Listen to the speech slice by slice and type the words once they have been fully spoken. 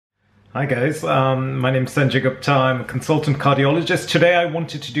Hi guys, my name is Sanjay Gupta. I'm a consultant cardiologist. Today I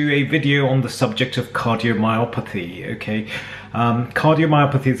wanted to do a video on the subject of cardiomyopathy. Okay,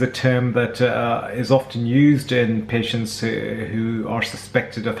 cardiomyopathy is a term that is often used in patients who are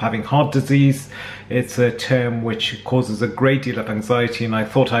suspected of having heart disease. It's a term which causes a great deal of anxiety, and I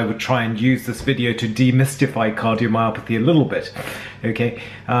thought I would try and use this video to demystify cardiomyopathy a little bit. Okay,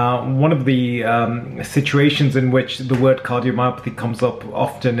 one of the situations in which the word cardiomyopathy comes up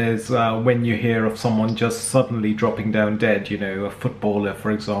often is when you hear of someone just suddenly dropping down dead, you know, a footballer,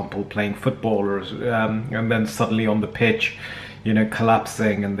 for example, playing football, and then suddenly on the pitch, you know,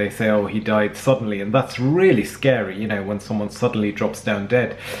 collapsing, and they say, oh, he died suddenly. And that's really scary, you know, when someone suddenly drops down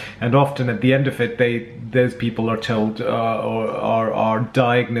dead. And often at the end of it, those people are told or are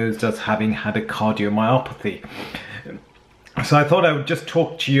diagnosed as having had a cardiomyopathy. So I thought I would just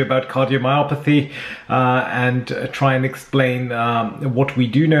talk to you about cardiomyopathy and try and explain what we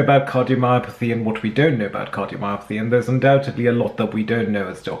do know about cardiomyopathy and what we don't know about cardiomyopathy. And there's undoubtedly a lot that we don't know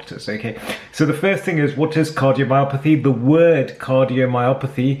as doctors, okay? So the first thing is, what is cardiomyopathy? The word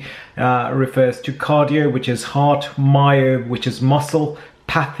cardiomyopathy refers to cardio, which is heart, myo, which is muscle,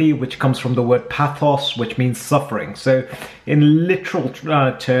 pathy, which comes from the word pathos, which means suffering. So in literal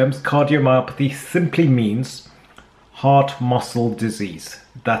terms, cardiomyopathy simply means heart muscle disease.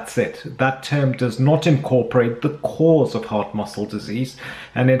 That's it. That term does not incorporate the cause of heart muscle disease.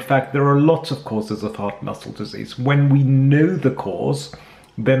 And in fact, there are lots of causes of heart muscle disease. When we know the cause,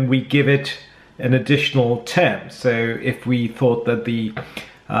 then we give it an additional term. So if we thought that the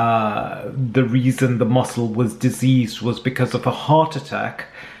reason the muscle was diseased was because of a heart attack,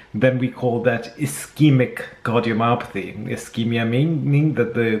 then we call that ischemic cardiomyopathy. Ischemia meaning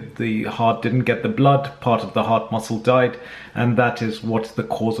that the heart didn't get the blood, part of the heart muscle died, and that is what the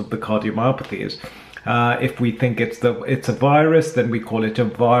cause of the cardiomyopathy is. If we think it's a virus, then we call it a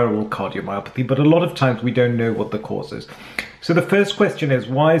viral cardiomyopathy, but a lot of times we don't know what the cause is. So the first question is,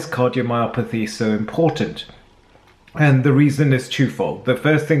 why is cardiomyopathy so important? And the reason is twofold. The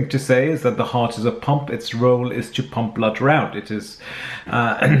first thing to say is that the heart is a pump. Its role is to pump blood around. It is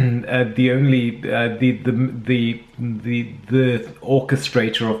the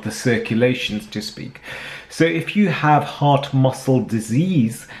orchestrator of the circulations, to speak. So if you have heart muscle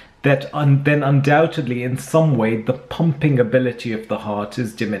disease, then undoubtedly in some way the pumping ability of the heart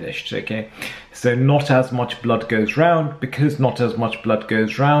is diminished, okay? So not as much blood goes round. Because not as much blood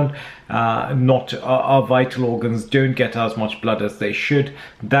goes round, our vital organs don't get as much blood as they should.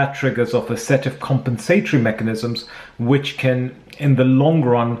 That triggers off a set of compensatory mechanisms which can, in the long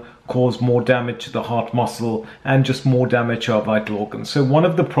run, cause more damage to the heart muscle and just more damage to our vital organs. So one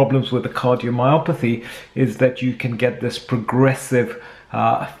of the problems with the cardiomyopathy is that you can get this progressive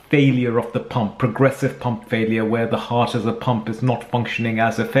failure of the pump, progressive pump failure, where the heart as a pump is not functioning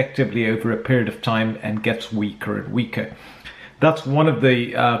as effectively over a period of time and gets weaker and weaker. That's one of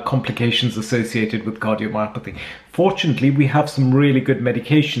the complications associated with cardiomyopathy. Fortunately, we have some really good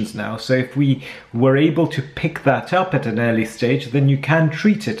medications now, so if we were able to pick that up at an early stage, then you can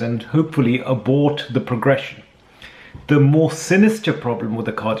treat it and hopefully abort the progression. The more sinister problem with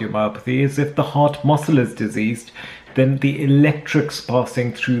the cardiomyopathy is if the heart muscle is diseased, then the electrics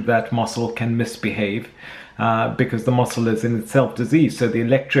passing through that muscle can misbehave because the muscle is in itself diseased. So the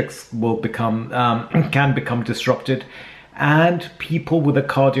electrics will can become disrupted, and people with a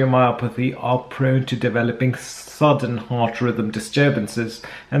cardiomyopathy are prone to developing sudden heart rhythm disturbances,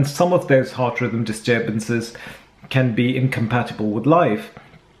 and some of those heart rhythm disturbances can be incompatible with life.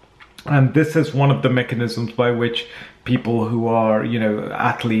 And this is one of the mechanisms by which people who are, you know,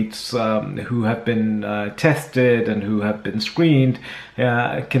 athletes who have been tested and who have been screened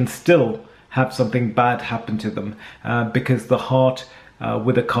can still have something bad happen to them because the heart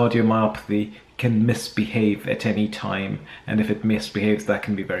with a cardiomyopathy can misbehave at any time, and if it misbehaves, that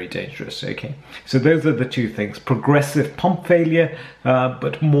can be very dangerous, okay? So those are the two things: progressive pump failure,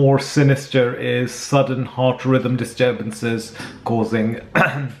 but more sinister is sudden heart rhythm disturbances causing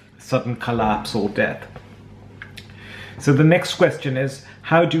sudden collapse or death. So the next question is,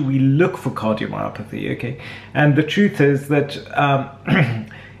 how do we look for cardiomyopathy, okay? And the truth is that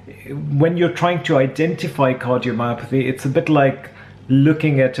when you're trying to identify cardiomyopathy, it's a bit like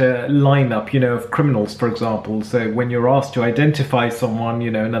looking at a lineup, you know, of criminals, for example. So when you're asked to identify someone, you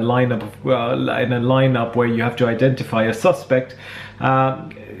know, in a lineup where you have to identify a suspect,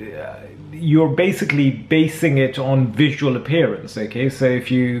 you're basically basing it on visual appearance, okay? So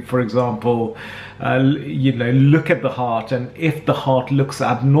if you, for example, you know, look at the heart, and if the heart looks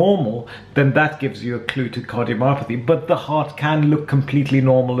abnormal, then that gives you a clue to cardiomyopathy. But the heart can look completely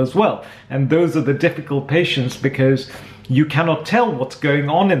normal as well. And those are the difficult patients, because you cannot tell what's going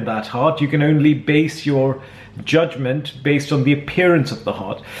on in that heart. You can only base your judgment based on the appearance of the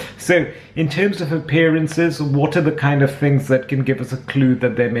heart. So in terms of appearances, what are the kind of things that can give us a clue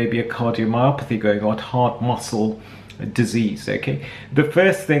that there may be a cardiomyopathy going on, heart muscle disease? Okay, the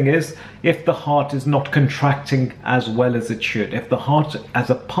first thing is if the heart is not contracting as well as it should, if the heart as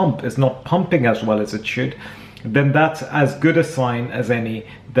a pump is not pumping as well as it should, then that's as good a sign as any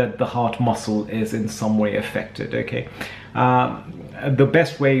that the heart muscle is in some way affected. Okay, the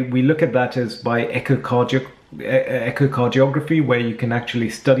best way we look at that is by echocardiography, where you can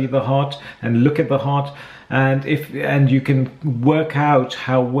actually study the heart and look at the heart, and you can work out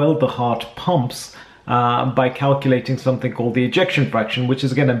how well the heart pumps by calculating something called the ejection fraction, which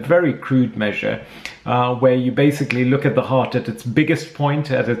is again a very crude measure, where you basically look at the heart at its biggest point,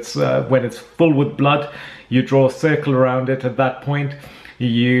 at its when it's full with blood. You draw a circle around it at that point.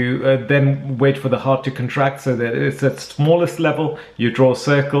 You then wait for the heart to contract so that it's at smallest level. You draw a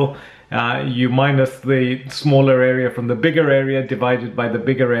circle. You minus the smaller area from the bigger area, divided by the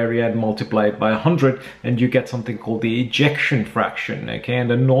bigger area, and multiply it by 100, and you get something called the ejection fraction. Okay,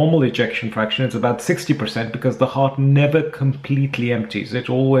 and a normal ejection fraction is about 60%, because the heart never completely empties. It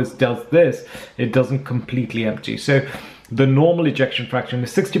always does this. It doesn't completely empty. So the normal ejection fraction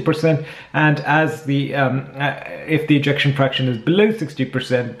is 60%, and as the if the ejection fraction is below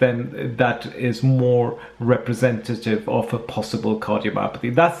 60%, then that is more representative of a possible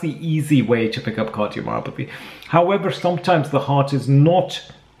cardiomyopathy. That's the easy way to pick up cardiomyopathy. However, sometimes the heart is not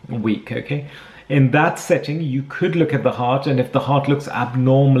weak. Okay, in that setting, you could look at the heart, and if the heart looks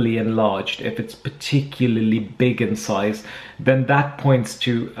abnormally enlarged, if it's particularly big in size, then that points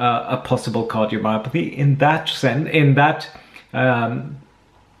to a possible cardiomyopathy. In that sense, in that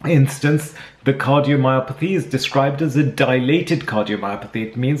instance, the cardiomyopathy is described as a dilated cardiomyopathy.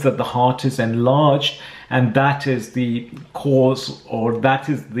 It means that the heart is enlarged, and that is the cause, or that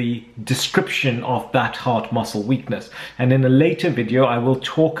is the description of that heart muscle weakness. And in a later video, I will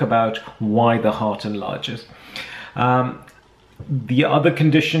talk about why the heart enlarges. The other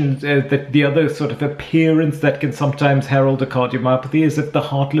condition, the other sort of appearance that can sometimes herald a cardiomyopathy is if the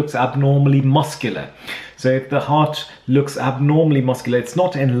heart looks abnormally muscular. So if the heart looks abnormally muscular, it's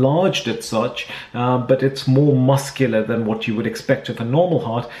not enlarged as such, but it's more muscular than what you would expect of a normal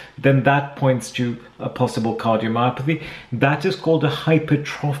heart, then that points to a possible cardiomyopathy. That is called a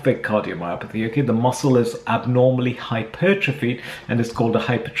hypertrophic cardiomyopathy. Okay, the muscle is abnormally hypertrophied, and it's called a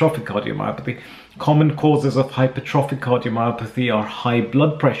hypertrophic cardiomyopathy. Common causes of hypertrophic cardiomyopathy are high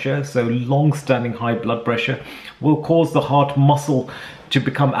blood pressure. So long-standing high blood pressure will cause the heart muscle to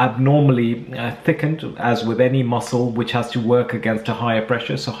become abnormally thickened, as with any muscle which has to work against a higher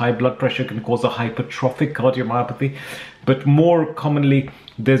pressure. So high blood pressure can cause a hypertrophic cardiomyopathy. But more commonly,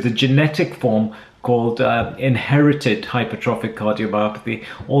 there's a genetic form called inherited hypertrophic cardiomyopathy,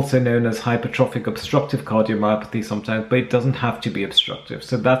 also known as hypertrophic obstructive cardiomyopathy sometimes, but it doesn't have to be obstructive.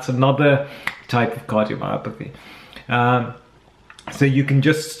 So that's another type of cardiomyopathy. So you can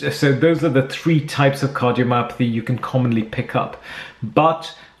so those are the three types of cardiomyopathy you can commonly pick up.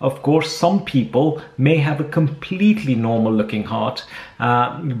 But of course, some people may have a completely normal looking heart,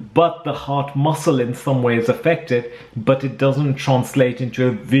 but the heart muscle in some way is affected, but it doesn't translate into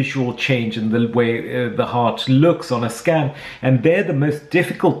a visual change in the way the heart looks on a scan. And they're the most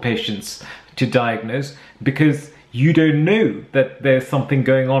difficult patients to diagnose, because you don't know that there's something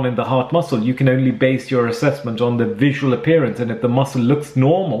going on in the heart muscle. You can only base your assessment on the visual appearance, and if the muscle looks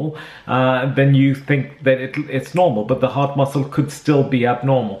normal, then you think that it's normal, but the heart muscle could still be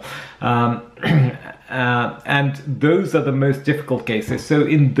abnormal. And those are the most difficult cases. So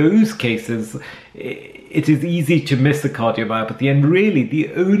in those cases, it is easy to miss a cardiomyopathy, and really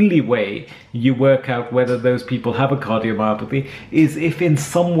the only way you work out whether those people have a cardiomyopathy is if in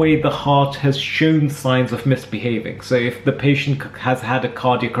some way the heart has shown signs of misbehaving. So if the patient has had a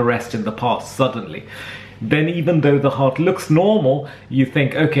cardiac arrest in the past suddenly, then even though the heart looks normal, you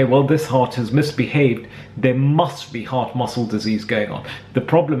think, okay, well, this heart has misbehaved. There must be heart muscle disease going on. The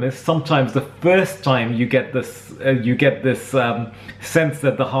problem is sometimes the first time you get this sense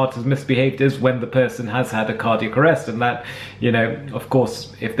that the heart has misbehaved is when the person has had a cardiac arrest, and that, you know, of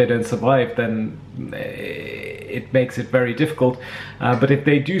course, if they don't survive, then it makes it very difficult. But if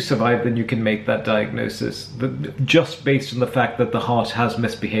they do survive, then you can make that diagnosis just based on the fact that the heart has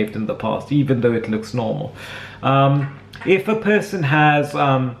misbehaved in the past, even though it looks normal. If a person has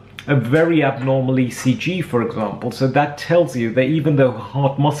a very abnormal ECG, for example, so that tells you that even though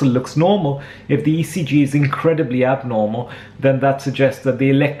heart muscle looks normal, if the ECG is incredibly abnormal, then that suggests that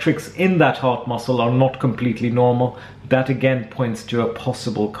the electrics in that heart muscle are not completely normal. That again points to a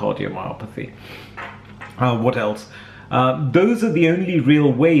possible cardiomyopathy. What else? Those are the only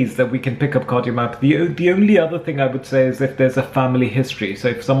real ways that we can pick up cardiomyopathy. The only other thing I would say is if there's a family history. So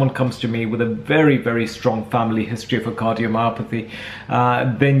if someone comes to me with a very, very strong family history of a cardiomyopathy,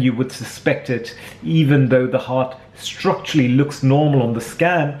 then you would suspect it, even though the heart structurally looks normal on the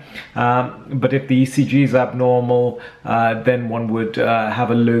scan. But if the ECG is abnormal, then one would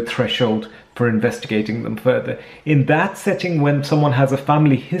have a low threshold for investigating them further. In that setting, when someone has a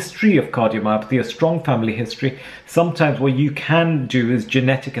family history of cardiomyopathy, a strong family history, sometimes what you can do is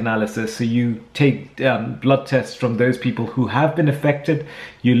genetic analysis. So you take blood tests from those people who have been affected,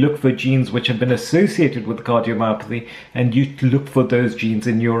 you look for genes which have been associated with cardiomyopathy, and you look for those genes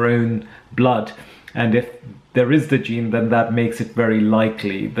in your own blood. And if there is the gene, then that makes it very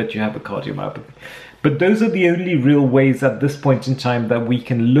likely that you have a cardiomyopathy. But those are the only real ways at this point in time that we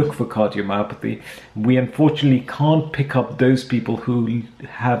can look for cardiomyopathy. We unfortunately can't pick up those people who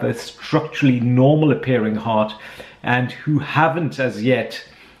have a structurally normal appearing heart and who haven't as yet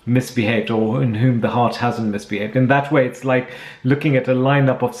misbehaved, or in whom the heart hasn't misbehaved. In that way, it's like looking at a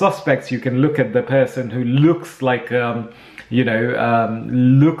lineup of suspects. You can look at the person who looks like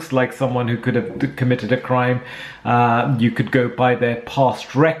looks like someone who could have committed a crime. You could go by their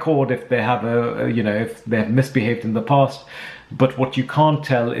past record if they have if they have misbehaved in the past. But what you can't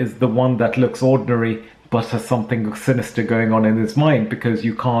tell is the one that looks ordinary but has something sinister going on in his mind, because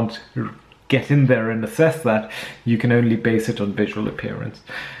you can't get in there and assess that. You can only base it on visual appearance.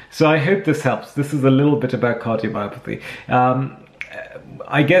 So I hope this helps. This is a little bit about cardiomyopathy.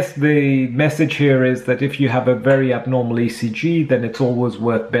 I guess the message here is that if you have a very abnormal ECG, then it's always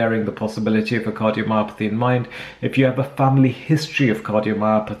worth bearing the possibility of a cardiomyopathy in mind. If you have a family history of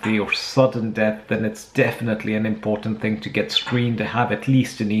cardiomyopathy or sudden death, then it's definitely an important thing to get screened, to have at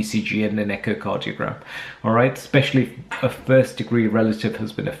least an ECG and an echocardiogram. All right, especially if a first-degree relative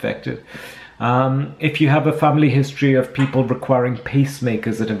has been affected. If you have a family history of people requiring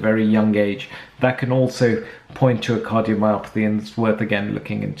pacemakers at a very young age, that can also point to a cardiomyopathy, and it's worth again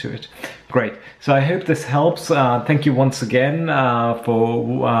looking into it. Great. So I hope this helps. Thank you once again for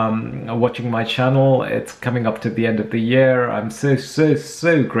watching my channel. It's coming up to the end of the year. I'm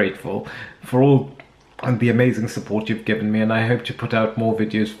so grateful for all and the amazing support you've given me, and I hope to put out more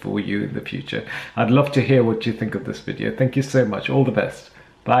videos for you in the future. I'd love to hear what you think of this video. Thank you so much. All the best.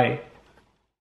 Bye.